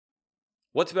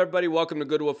What's up, everybody? Welcome to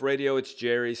Good Wolf Radio. It's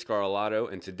Jerry Scarlato,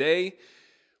 and today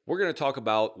we're going to talk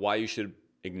about why you should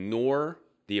ignore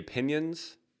the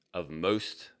opinions of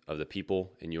most of the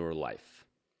people in your life.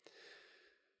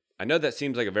 I know that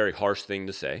seems like a very harsh thing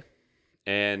to say,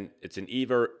 and it's an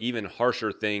even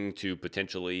harsher thing to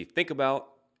potentially think about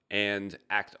and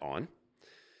act on.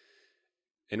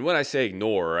 And when I say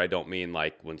ignore, I don't mean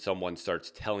like when someone starts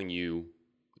telling you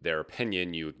their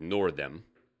opinion, you ignore them.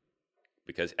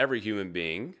 Because every human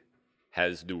being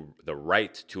has the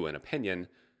right to an opinion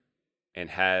and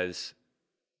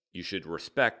you should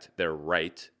respect their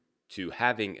right to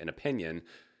having an opinion,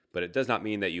 but it does not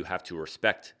mean that you have to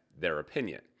respect their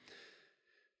opinion.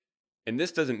 And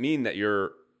this doesn't mean that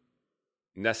you're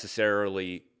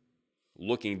necessarily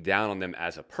looking down on them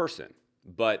as a person,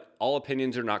 but all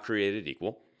opinions are not created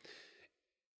equal.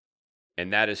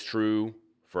 And that is true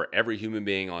for every human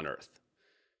being on earth.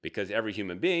 Because every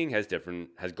human being has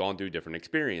gone through different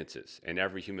experiences, and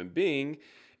every human being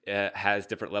has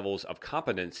different levels of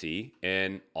competency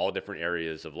in all different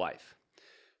areas of life.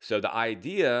 So the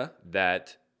idea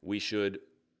that we should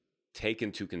take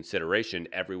into consideration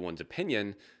everyone's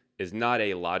opinion is not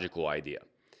a logical idea,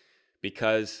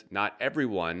 because not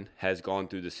everyone has gone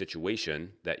through the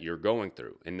situation that you're going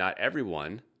through, and not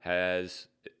everyone has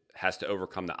to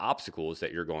overcome the obstacles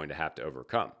that you're going to have to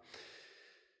overcome.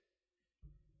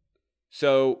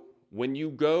 So when you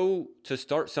go to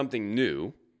start something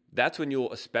new, that's when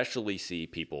you'll especially see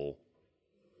people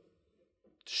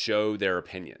show their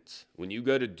opinions. When you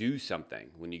go to do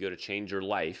something, when you go to change your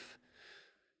life,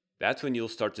 that's when you'll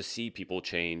start to see people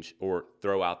change or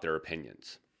throw out their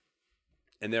opinions.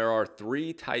 And there are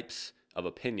three types of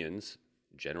opinions,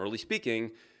 generally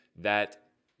speaking, that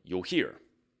you'll hear.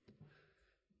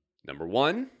 Number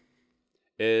one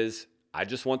is, I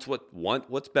just want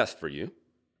what's best for you.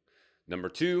 Number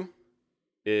two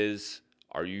is,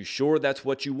 are you sure that's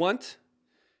what you want?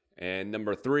 And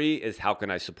number three is, how can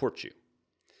I support you?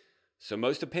 So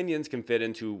most opinions can fit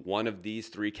into one of these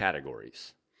three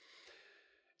categories.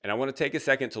 And I want to take a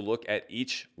second to look at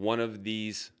each one of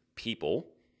these people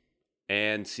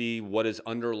and see what is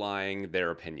underlying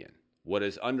their opinion, what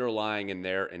is underlying in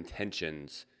their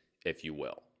intentions, if you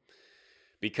will.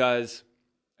 Because,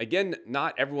 again,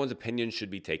 not everyone's opinion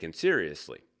should be taken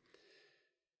seriously.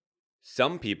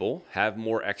 Some people have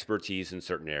more expertise in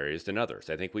certain areas than others.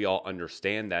 I think we all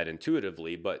understand that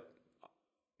intuitively, but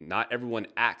not everyone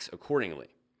acts accordingly.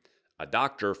 A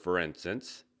doctor, for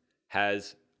instance,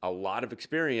 has a lot of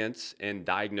experience in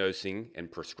diagnosing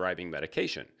and prescribing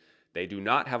medication. They do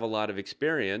not have a lot of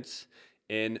experience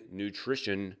in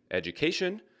nutrition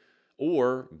education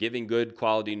or giving good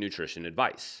quality nutrition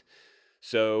advice.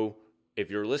 So if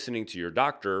you're listening to your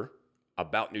doctor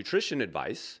about nutrition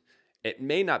advice, it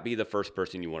may not be the first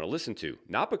person you want to listen to.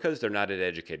 Not because they're not an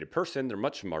educated person. They're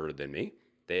much smarter than me.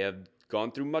 They have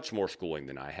gone through much more schooling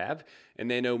than I have, and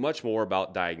they know much more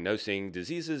about diagnosing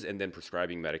diseases and then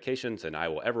prescribing medications than I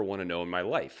will ever want to know in my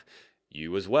life.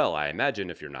 You as well, I imagine,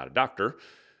 if you're not a doctor.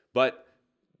 But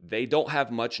they don't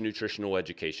have much nutritional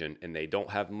education, and they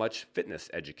don't have much fitness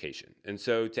education. And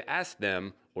so to ask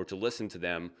them or to listen to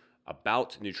them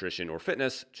about nutrition or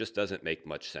fitness just doesn't make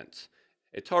much sense.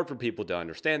 It's hard for people to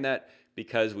understand that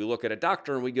because we look at a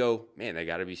doctor and we go, man, they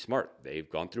got to be smart. They've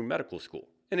gone through medical school.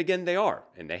 And again, they are,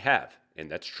 and they have,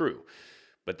 and that's true.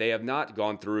 But they have not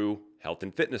gone through health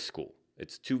and fitness school.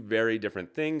 It's two very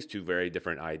different things, two very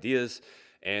different ideas,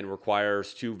 and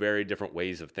requires two very different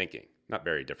ways of thinking. Not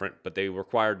very different, but they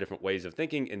require different ways of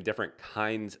thinking and different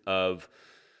kinds of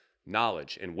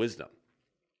knowledge and wisdom.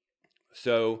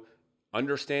 So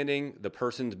understanding the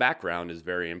person's background is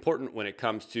very important when it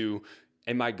comes to,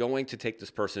 am I going to take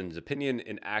this person's opinion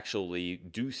and actually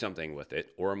do something with it?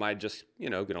 Or am I just,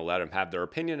 going to let them have their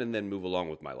opinion and then move along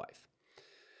with my life?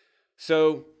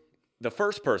 So the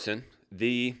first person,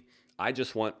 I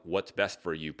just want what's best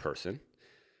for you person,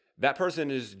 that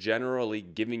person is generally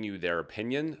giving you their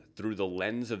opinion through the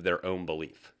lens of their own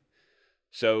belief.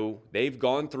 So they've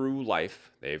gone through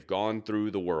life, they've gone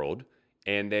through the world,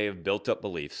 and they have built up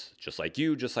beliefs, just like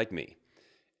you, just like me.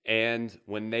 And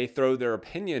when they throw their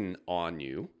opinion on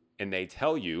you and they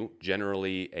tell you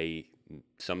generally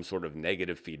some sort of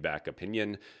negative feedback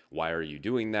opinion, why are you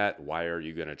doing that? Why are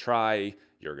you going to try?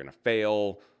 You're going to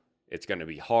fail. It's going to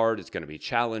be hard. It's going to be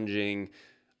challenging.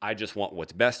 I just want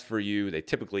what's best for you. They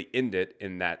typically end it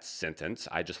in that sentence.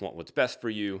 I just want what's best for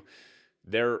you.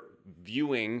 They're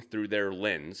viewing through their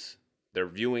lens. They're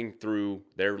viewing through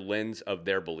their lens of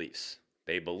their beliefs.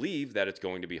 They believe that it's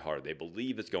going to be hard. They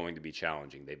believe it's going to be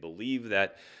challenging. They believe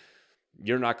that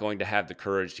you're not going to have the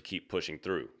courage to keep pushing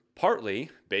through, partly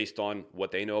based on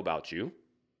what they know about you,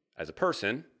 as a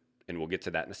person, and we'll get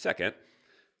to that in a second,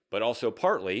 but also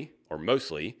partly or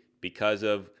mostly because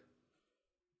of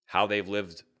how they've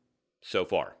lived so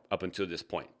far up until this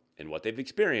point and what they've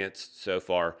experienced so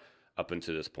far up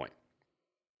until this point.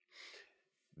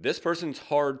 This person's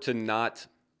hard to not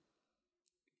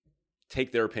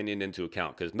take their opinion into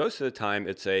account because most of the time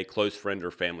it's a close friend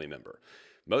or family member.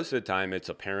 Most of the time it's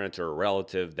a parent or a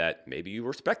relative that maybe you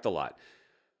respect a lot.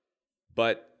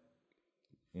 But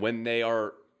when they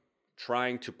are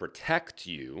trying to protect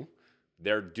you,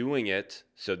 they're doing it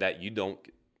so that you don't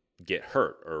get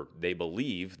hurt, or they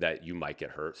believe that you might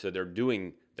get hurt. So they're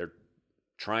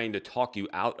trying to talk you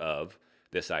out of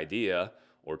this idea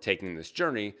or taking this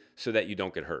journey so that you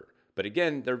don't get hurt. But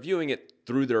again, they're viewing it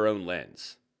through their own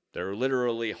lens. They're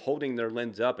literally holding their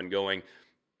lens up and going,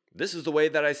 this is the way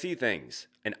that I see things,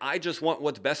 and I just want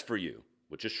what's best for you,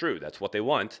 which is true. That's what they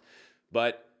want.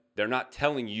 But they're not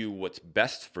telling you what's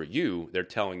best for you. They're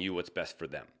telling you what's best for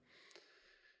them.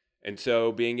 And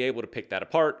so being able to pick that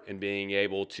apart and being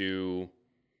able to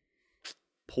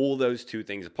pull those two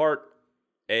things apart,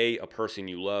 A, a person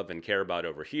you love and care about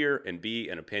over here, and B,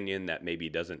 an opinion that maybe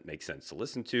doesn't make sense to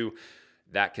listen to,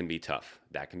 that can be tough.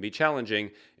 That can be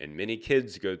challenging, and many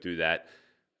kids go through that.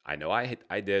 I know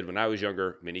I did when I was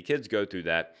younger. Many kids go through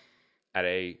that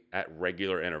at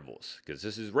regular intervals, because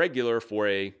this is regular for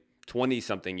a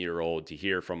 20-something-year-old to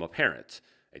hear from a parent,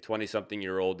 a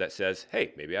 20-something-year-old that says,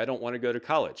 hey, maybe I don't want to go to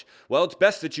college. Well, it's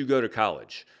best that you go to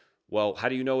college. Well, how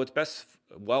do you know what's best?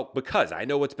 Well, because I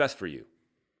know what's best for you.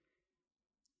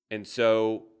 And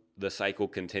so the cycle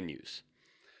continues.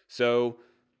 So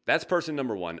that's person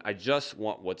number one. I just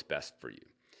want what's best for you.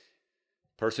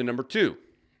 Person number two,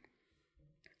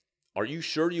 are you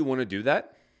sure you want to do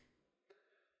that?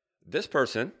 This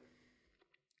person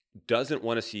doesn't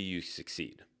want to see you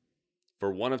succeed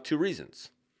for one of two reasons.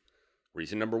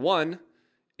 Reason number one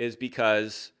is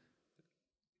because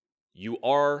you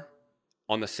are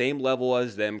on the same level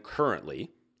as them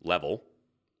currently, level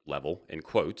in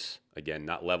quotes, again,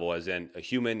 not level as in a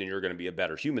human and you're going to be a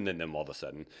better human than them all of a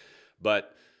sudden,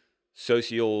 but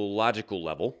sociological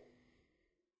level.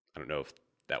 I don't know if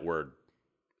that word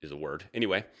is a word.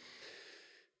 Anyway,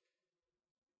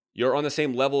 you're on the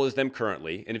same level as them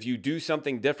currently, and if you do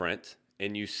something different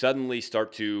and you suddenly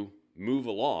start to move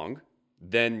along,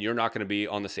 then you're not going to be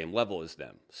on the same level as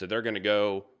them. So they're going to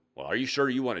go, well, are you sure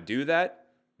you want to do that?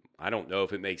 I don't know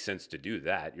if it makes sense to do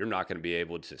that. You're not going to be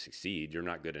able to succeed. You're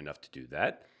not good enough to do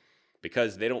that,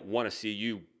 because they don't want to see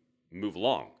you move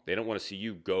along. They don't want to see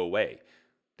you go away.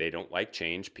 They don't like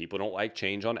change. People don't like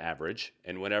change on average.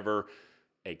 And whenever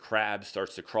a crab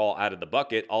starts to crawl out of the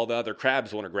bucket, all the other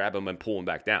crabs want to grab him and pull him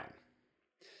back down.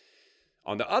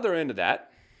 On the other end of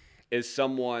that is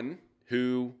someone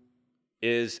who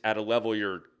is at a level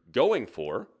you're going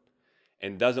for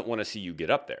and doesn't want to see you get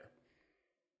up there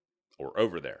or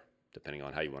over there, depending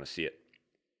on how you want to see it.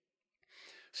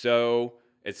 So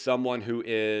it's someone who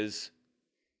is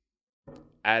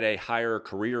at a higher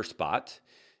career spot,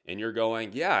 and you're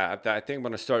going, yeah, I think I'm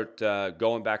going to start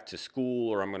going back to school,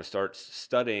 or I'm going to start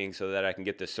studying so that I can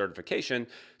get this certification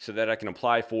so that I can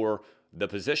apply for the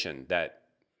position that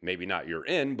maybe not you're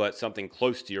in, but something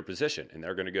close to your position. And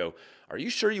they're going to go, are you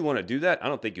sure you want to do that? I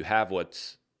don't think you have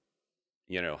what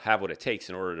it takes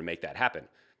in order to make that happen,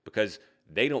 because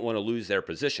they don't want to lose their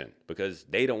position, because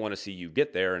they don't want to see you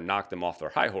get there and knock them off their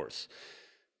high horse.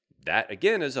 That,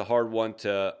 again, is a hard one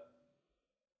to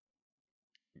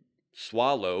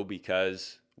swallow,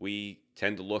 because we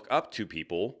tend to look up to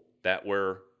people that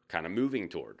we're kind of moving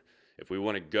toward. If we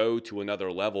want to go to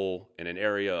another level in an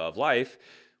area of life,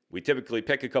 we typically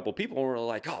pick a couple people and we're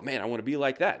like, oh man, I want to be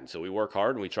like that. And so we work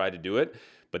hard and we try to do it.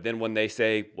 But then when they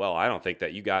say, well, I don't think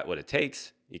that you got what it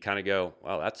takes, you kind of go,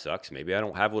 well, that sucks. Maybe I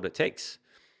don't have what it takes.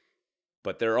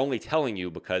 But they're only telling you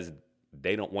because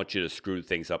they don't want you to screw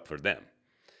things up for them.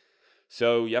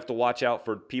 So you have to watch out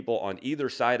for people on either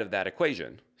side of that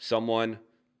equation. One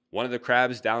of the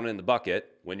crabs down in the bucket,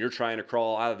 when you're trying to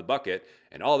crawl out of the bucket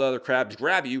and all the other crabs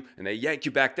grab you and they yank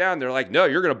you back down, they're like, no,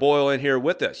 you're going to boil in here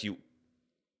with us,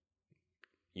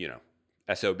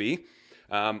 SOB.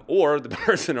 Or the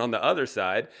person on the other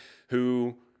side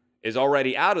who is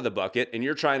already out of the bucket and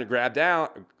you're trying to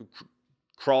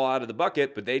crawl out of the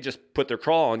bucket, but they just put their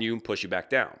crawl on you and push you back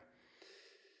down.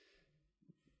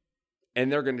 And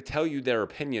they're going to tell you their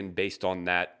opinion based on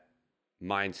that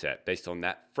mindset, based on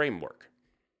that framework.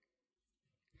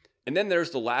 And then there's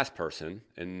the last person,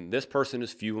 and this person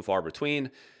is few and far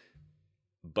between,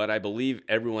 but I believe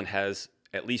everyone has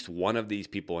at least one of these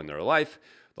people in their life.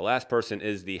 The last person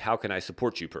is the how can I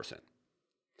support you person.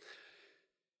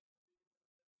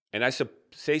 And I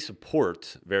say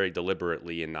support very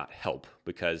deliberately and not help,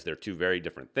 because they're two very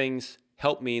different things.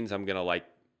 Help means I'm going to like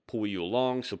pull you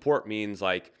along. Support means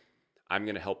like I'm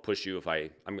going to help push you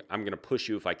I'm going to push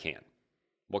you if I can.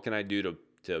 What can I do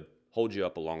to hold you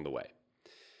up along the way?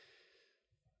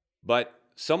 But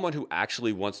someone who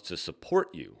actually wants to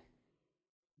support you,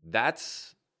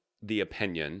 that's the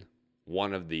opinion,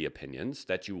 one of the opinions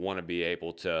that you want to be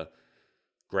able to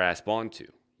grasp onto.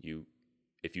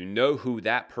 If you know who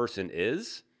that person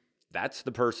is, that's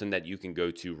the person that you can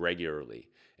go to regularly,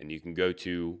 and you can go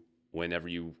to whenever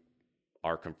you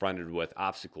are confronted with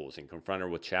obstacles and confronted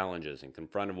with challenges and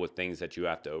confronted with things that you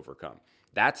have to overcome.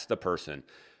 That's the person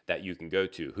that you can go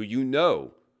to, who you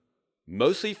know,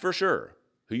 mostly for sure,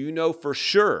 who you know for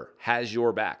sure has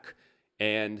your back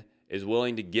and is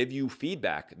willing to give you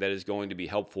feedback that is going to be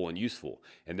helpful and useful.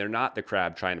 And they're not the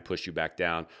crab trying to push you back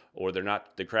down, or they're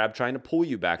not the crab trying to pull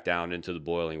you back down into the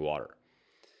boiling water.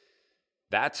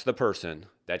 That's the person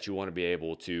that you want to be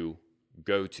able to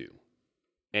go to.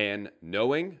 And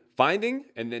finding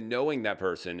and then knowing that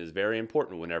person is very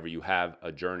important whenever you have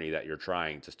a journey that you're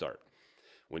trying to start.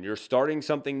 When you're starting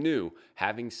something new,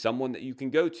 having someone that you can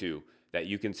go to, that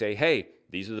you can say, hey,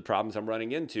 these are the problems I'm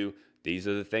running into. These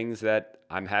are the things that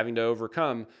I'm having to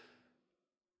overcome,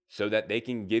 so that they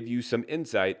can give you some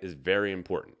insight, is very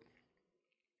important.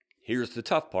 Here's the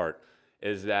tough part,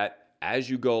 is that as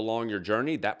you go along your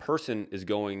journey, that person is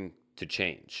going to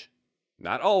change.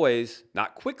 Not always,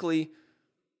 not quickly,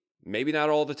 maybe not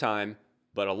all the time,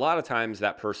 but a lot of times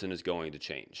that person is going to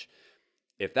change.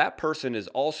 If that person is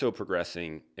also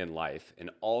progressing in life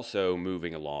and also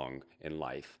moving along in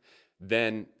life,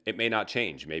 then it may not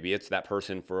change. Maybe it's that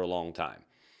person for a long time.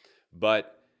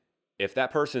 But if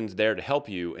that person's there to help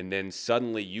you, and then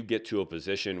suddenly you get to a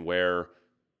position where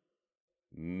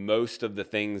most of the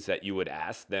things that you would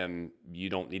ask them, you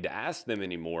don't need to ask them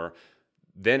anymore,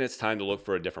 then it's time to look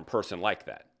for a different person like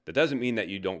that. That doesn't mean that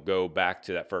you don't go back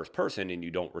to that first person and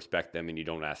you don't respect them and you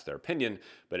don't ask their opinion,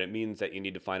 but it means that you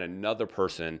need to find another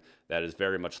person that is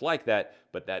very much like that,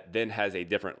 but that then has a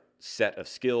different set of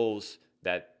skills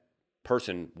that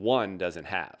person one doesn't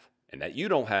have, and that you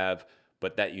don't have,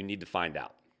 but that you need to find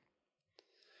out.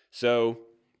 So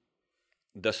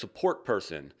the support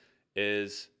person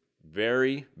is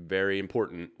very, very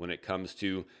important when it comes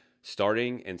to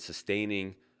starting and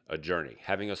sustaining a journey.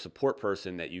 Having a support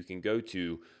person that you can go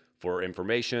to for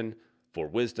information, for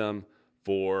wisdom,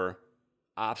 for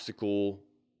obstacle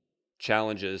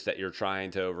challenges that you're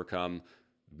trying to overcome.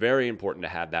 Very important to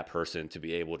have that person to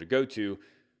be able to go to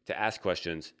ask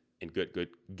questions and get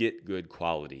good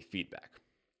quality feedback.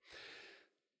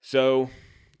 So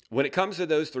when it comes to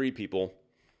those three people,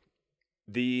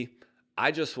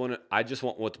 I just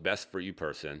want what's best for you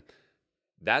person,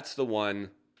 that's the one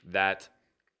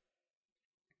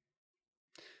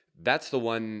that's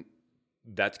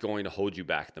going to hold you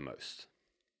back the most.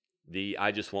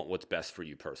 I just want what's best for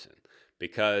you person.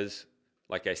 Because,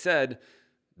 like I said,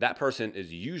 that person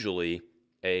is usually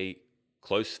a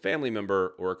close family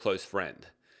member or a close friend.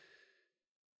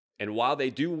 And while they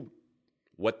do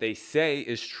what they say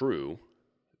is true,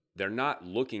 they're not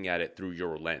looking at it through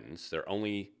your lens. They're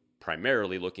only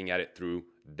primarily looking at it through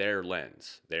their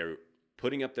lens. They're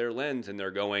putting up their lens and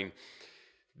they're going,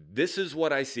 this is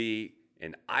what I see,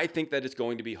 and I think that it's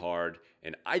going to be hard,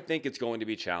 and I think it's going to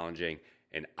be challenging,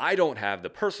 and I don't have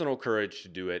the personal courage to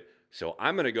do it, so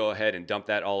I'm going to go ahead and dump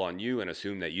that all on you and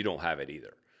assume that you don't have it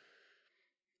either.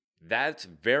 That's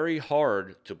very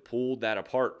hard to pull that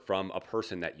apart from a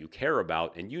person that you care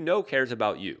about and you know cares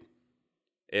about you.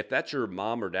 If that's your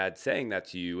mom or dad saying that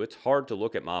to you, it's hard to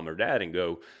look at mom or dad and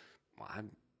go, well,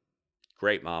 I'm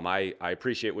great, mom. I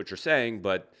appreciate what you're saying,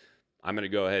 but I'm going to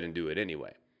go ahead and do it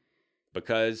anyway.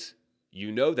 Because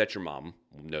you know that your mom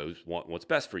knows what's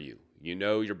best for you. You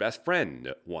know your best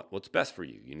friend wants what's best for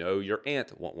you. You know your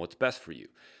aunt wants what's best for you.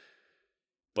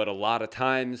 But a lot of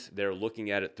times they're looking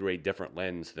at it through a different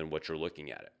lens than what you're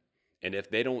looking at it. And if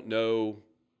they don't know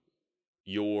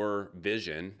your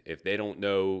vision, if they don't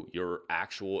know your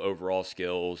actual overall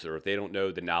skills, or if they don't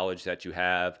know the knowledge that you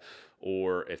have,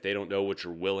 or if they don't know what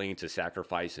you're willing to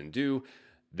sacrifice and do,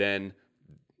 then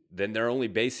they're only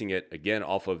basing it, again,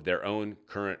 off of their own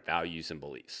current values and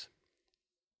beliefs.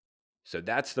 So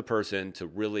that's the person to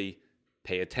really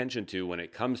pay attention to when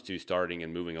it comes to starting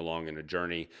and moving along in a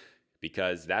journey,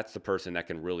 because that's the person that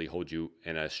can really hold you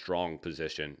in a strong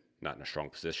position, not in a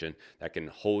strong position, that can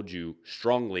hold you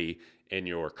strongly in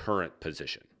your current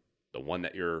position, the one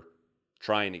that you're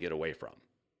trying to get away from.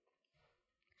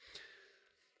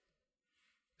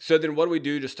 So then what do we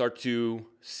do to start to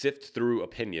sift through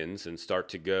opinions and start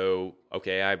to go,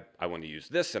 okay, I want to use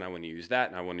this and I want to use that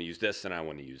and I want to use this and I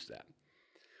want to use that?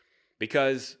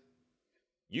 Because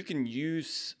you can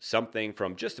use something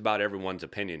from just about everyone's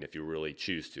opinion if you really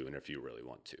choose to and if you really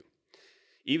want to.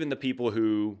 Even the people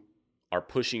who are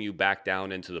pushing you back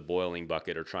down into the boiling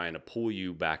bucket or trying to pull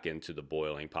you back into the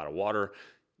boiling pot of water,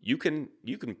 you can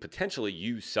potentially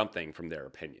use something from their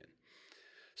opinion.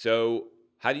 So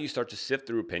how do you start to sift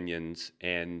through opinions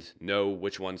and know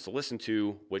which ones to listen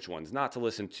to, which ones not to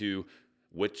listen to,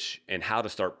 and how to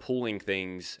start pulling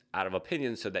things out of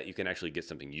opinions so that you can actually get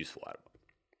something useful out of them?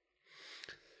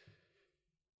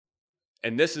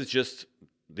 And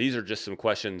these are just some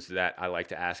questions that I like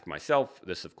to ask myself.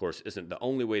 This, of course, isn't the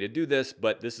only way to do this,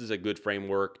 but this is a good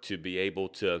framework to be able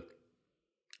to,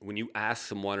 when you ask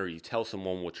someone or you tell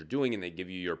someone what you're doing and they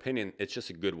give you your opinion, it's just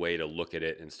a good way to look at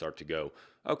it and start to go,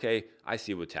 okay, I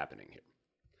see what's happening here.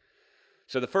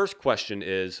 So the first question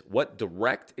is, what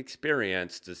direct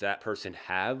experience does that person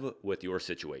have with your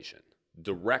situation?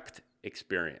 Direct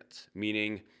experience,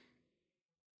 meaning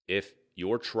if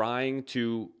you're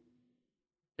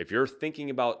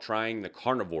thinking about trying the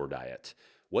carnivore diet,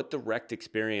 what direct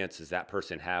experience does that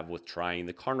person have with trying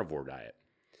the carnivore diet?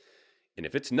 And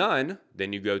if it's none,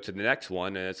 then you go to the next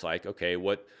one and it's like, okay,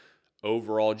 what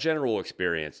overall general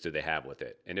experience do they have with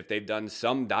it? And if they've done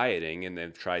some dieting and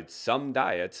they've tried some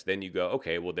diets, then you go,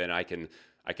 okay, well then I can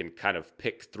kind of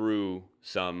pick through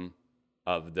some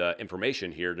of the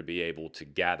information here to be able to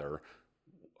gather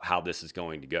how this is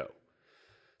going to go.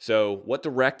 So what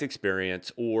direct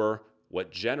experience or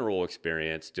what general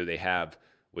experience do they have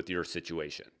with your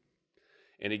situation?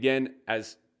 And again,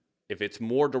 if it's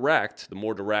more direct,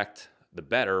 the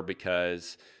better,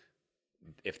 because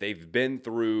if they've been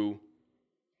through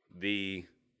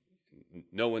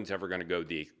no one's ever going to go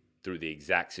through the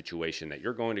exact situation that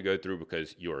you're going to go through,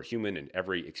 because you're human and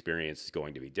every experience is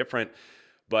going to be different.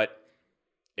 But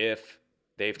if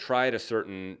they've tried a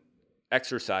certain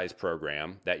exercise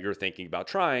program that you're thinking about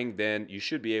trying, then you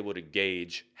should be able to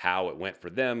gauge how it went for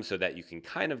them so that you can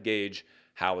kind of gauge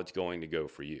how it's going to go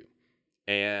for you.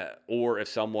 Or if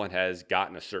someone has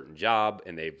gotten a certain job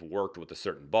and they've worked with a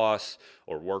certain boss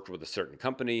or worked with a certain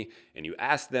company and you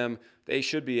ask them, they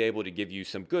should be able to give you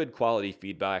some good quality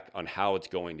feedback on how it's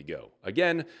going to go.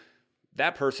 Again,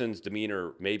 that person's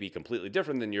demeanor may be completely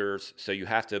different than yours, so you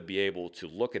have to be able to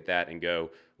look at that and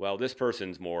go, well, this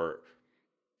person's more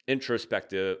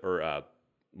introspective or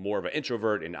more of an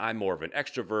introvert and I'm more of an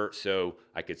extrovert, so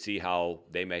I could see how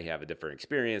they may have a different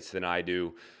experience than I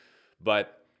do.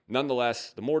 But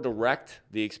nonetheless, the more direct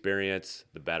the experience,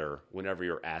 the better whenever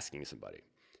you're asking somebody.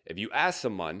 If you ask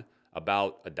someone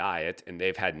about a diet and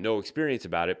they've had no experience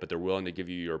about it, but they're willing to give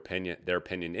you their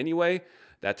opinion anyway,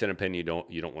 that's an opinion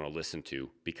you don't want to listen to,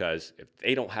 because if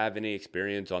they don't have any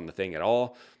experience on the thing at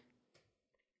all,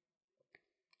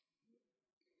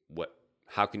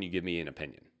 how can you give me an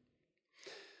opinion?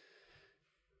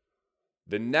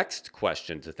 The next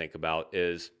question to think about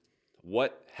is,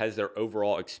 what has their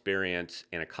overall experience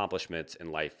and accomplishments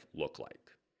in life look like?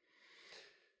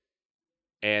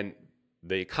 And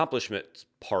the accomplishments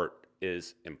part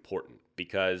is important,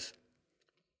 because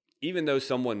even though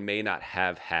someone may not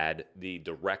have had the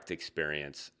direct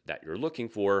experience that you're looking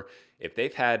for, if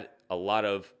they've had a lot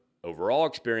of overall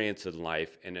experience in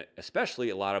life and especially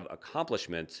a lot of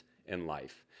accomplishments in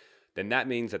life, then that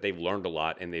means that they've learned a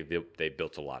lot and they've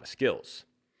built a lot of skills.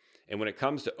 And when it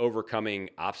comes to overcoming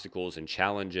obstacles and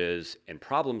challenges and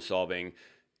problem solving,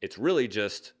 it's really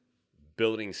just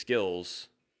building skills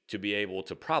to be able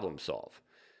to problem solve.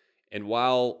 And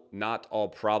while not all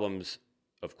problems,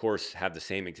 of course, have the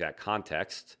same exact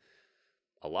context,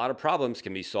 a lot of problems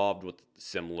can be solved with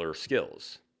similar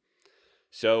skills.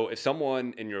 So if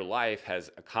someone in your life has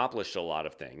accomplished a lot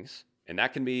of things, and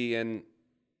that can be in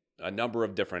a number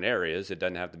of different areas, it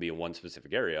doesn't have to be in one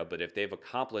specific area, but if they've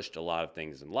accomplished a lot of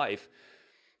things in life,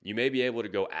 you may be able to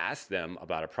go ask them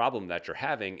about a problem that you're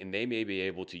having, and they may be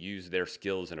able to use their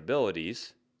skills and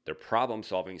abilities, their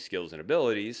problem-solving skills and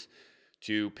abilities,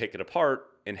 to pick it apart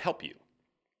and help you,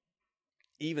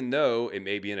 even though it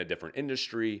may be in a different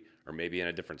industry or maybe in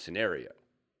a different scenario.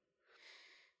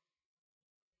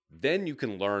 Then you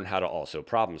can learn how to also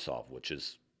problem solve, which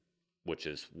is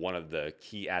one of the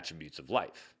key attributes of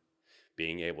life,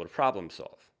 being able to problem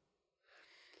solve.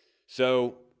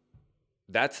 So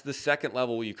that's the second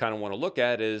level you kind of want to look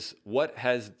at, is what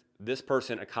has this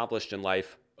person accomplished in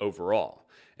life overall?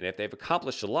 And if they've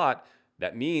accomplished a lot,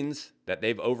 that means that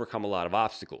they've overcome a lot of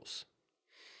obstacles.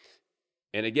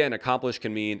 And again, accomplish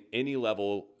can mean any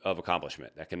level of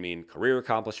accomplishment. That can mean career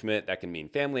accomplishment. That can mean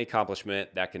family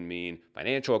accomplishment. That can mean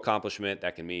financial accomplishment.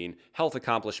 That can mean health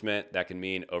accomplishment. That can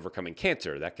mean overcoming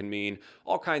cancer. That can mean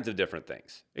all kinds of different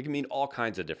things. It can mean all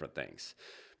kinds of different things.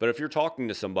 But if you're talking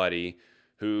to somebody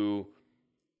who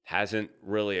hasn't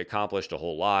really accomplished a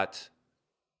whole lot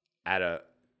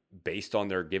based on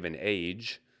their given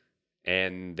age,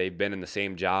 and they've been in the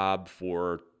same job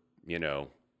for,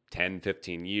 10,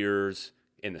 15 years,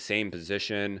 in the same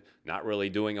position, not really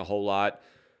doing a whole lot.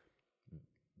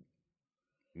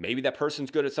 Maybe that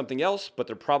person's good at something else, but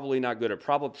they're probably not good at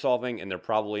problem solving, and they're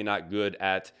probably not good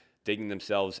at digging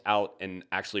themselves out and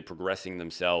actually progressing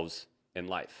themselves in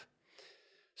life.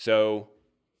 So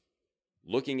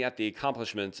looking at the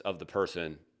accomplishments of the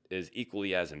person is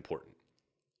equally as important.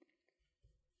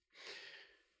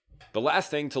 The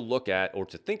last thing to look at or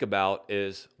to think about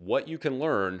is what you can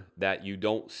learn that you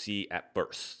don't see at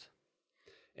first.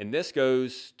 And this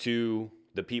goes to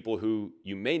the people who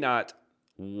you may not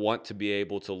want to be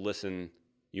able to listen.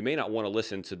 You may not want to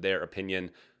listen to their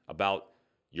opinion about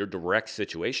your direct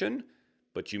situation,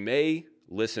 but you may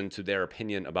listen to their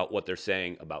opinion about what they're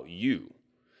saying about you.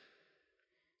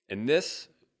 And this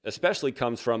especially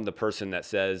comes from the person that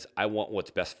says, I want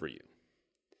what's best for you.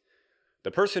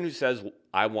 The person who says,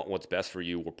 I want what's best for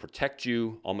you will protect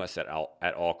you almost at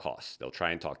all costs. They'll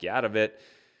try and talk you out of it.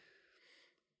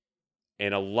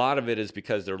 And a lot of it is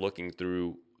because they're looking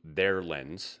through their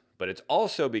lens, but it's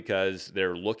also because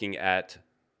they're looking at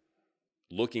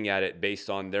it based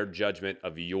on their judgment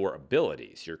of your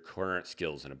abilities, your current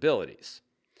skills and abilities.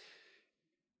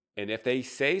 And if they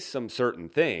say some certain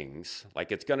things,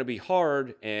 like it's going to be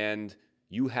hard and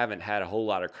you haven't had a whole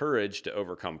lot of courage to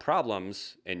overcome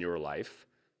problems in your life,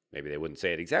 maybe they wouldn't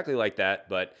say it exactly like that,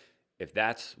 but if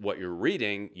that's what you're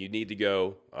reading, you need to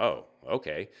go, oh,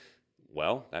 okay,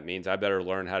 well, that means I better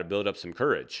learn how to build up some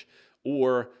courage.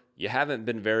 Or you haven't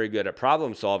been very good at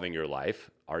problem solving your life.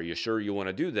 Are you sure you want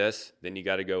to do this? Then you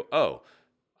got to go, oh,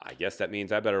 I guess that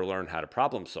means I better learn how to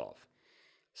problem solve.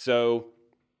 So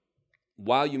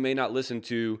while you may not listen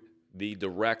to the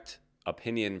direct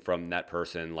opinion from that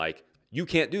person, like, you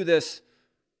can't do this.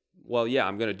 Well, yeah,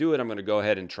 I'm going to do it. I'm going to go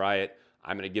ahead and try it.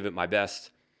 I'm going to give it my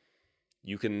best.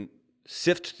 You can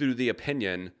sift through the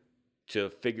opinion to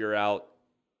figure out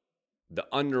the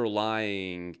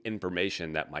underlying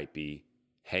information that might be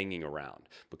hanging around,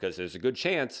 because there's a good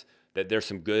chance that there's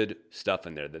some good stuff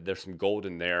in there, that there's some gold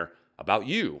in there about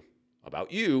you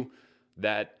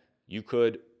that you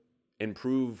could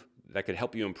improve, that could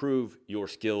help you improve your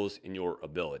skills and your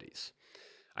abilities.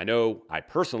 I know I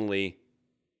personally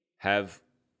have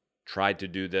tried to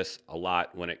do this a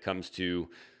lot when it comes to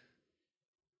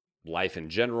life in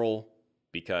general,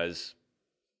 because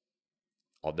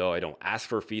although I don't ask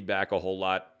for feedback a whole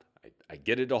lot, I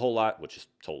get it a whole lot, which is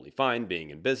totally fine. Being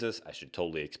in business, I should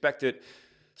totally expect it.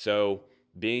 So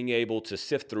being able to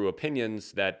sift through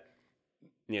opinions that,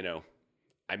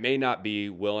 I may not be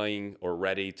willing or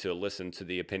ready to listen to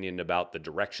the opinion about the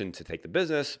direction to take the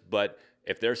business, but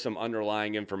if there's some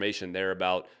underlying information there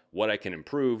about what I can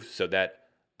improve so that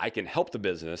I can help the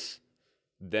business,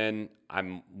 then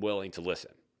I'm willing to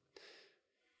listen.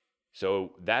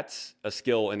 So that's a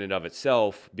skill in and of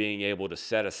itself, being able to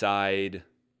set aside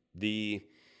the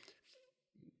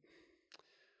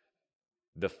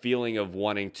feeling of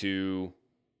wanting to,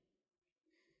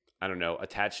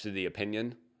 attach to the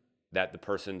opinion that the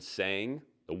person's saying,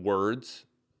 the words,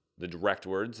 the direct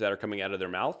words that are coming out of their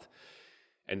mouth,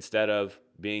 instead of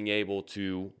being able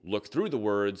to look through the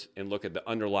words and look at the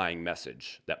underlying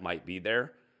message that might be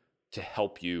there to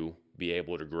help you be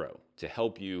able to grow, to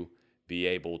help you be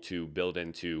able to build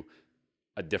into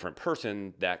a different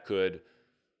person that could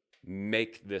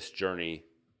make this journey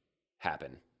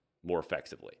happen more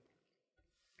effectively.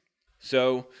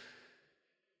 So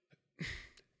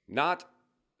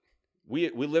we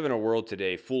live in a world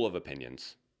today full of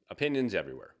opinions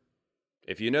everywhere.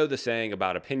 If you know the saying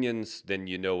about opinions, then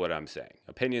you know what I'm saying.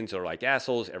 Opinions are like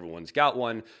assholes. Everyone's got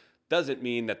one. Doesn't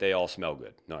mean that they all smell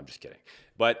good. No, I'm just kidding.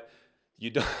 But you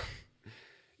don't,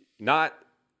 not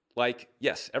like,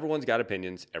 yes, everyone's got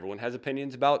opinions. Everyone has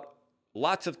opinions about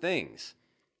lots of things.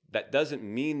 That doesn't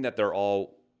mean that they're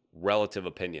all relative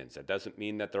opinions. That doesn't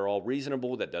mean that they're all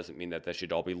reasonable. That doesn't mean that they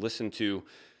should all be listened to.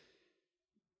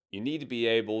 You need to be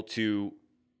able to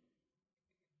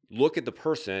look at the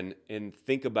person and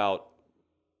think about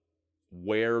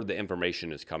where the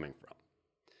information is coming from.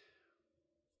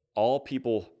 All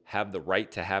people have the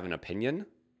right to have an opinion.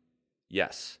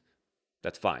 Yes,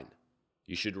 that's fine.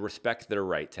 You should respect their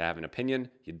right to have an opinion.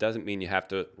 It doesn't mean you have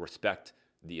to respect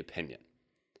the opinion.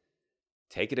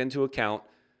 Take it into account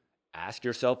Ask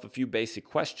yourself a few basic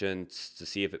questions to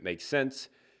see if it makes sense.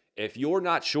 If you're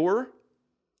not sure,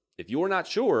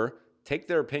 take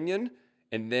their opinion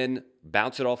and then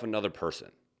bounce it off another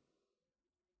person.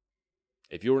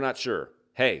 If you're not sure,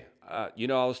 hey, I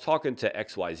was talking to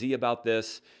XYZ about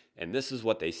this, and this is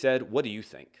what they said. What do you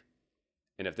think?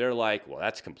 And if they're like, well,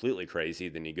 that's completely crazy,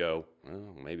 then you go,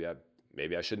 well,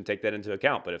 maybe I shouldn't take that into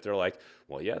account. But if they're like,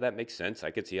 well, yeah, that makes sense.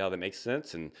 I could see how that makes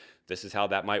sense, and this is how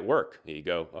that might work. And you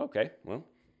go, okay, well,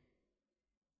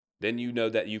 then you know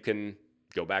that you can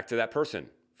go back to that person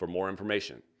for more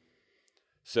information.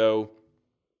 So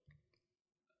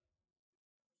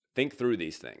think through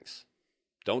these things.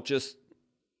 Don't just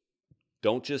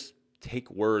take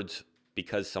words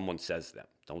because someone says them.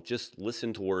 Don't just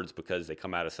listen to words because they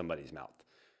come out of somebody's mouth.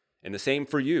 And the same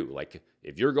for you. Like,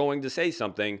 if you're going to say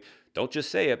something, don't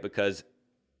just say it because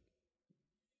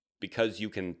you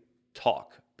can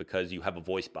talk, because you have a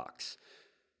voice box.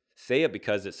 Say it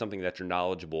because it's something that you're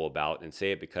knowledgeable about, and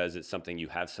say it because it's something you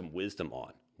have some wisdom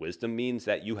on. Wisdom means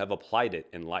that you have applied it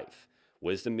in life.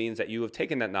 Wisdom means that you have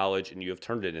taken that knowledge and you have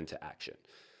turned it into action.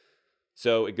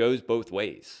 So it goes both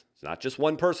ways. It's not just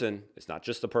one person. It's not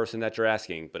just the person that you're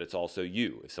asking, but it's also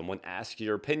you. If someone asks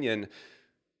your opinion,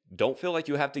 don't feel like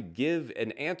you have to give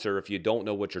an answer if you don't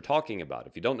know what you're talking about.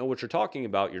 If you don't know what you're talking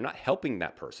about, you're not helping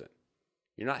that person.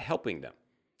 You're not helping them.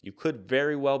 You could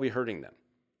very well be hurting them.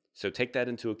 So take that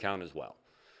into account as well.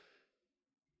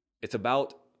 It's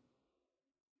about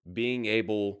being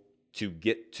able to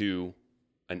get to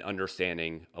an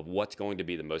understanding of what's going to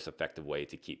be the most effective way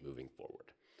to keep moving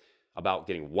forward. About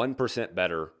getting 1%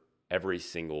 better every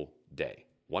single day.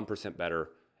 1% better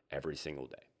every single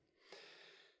day.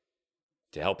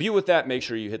 To help you with that, make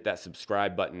sure you hit that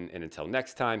subscribe button. And until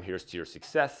next time, here's to your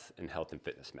success in health and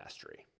fitness mastery.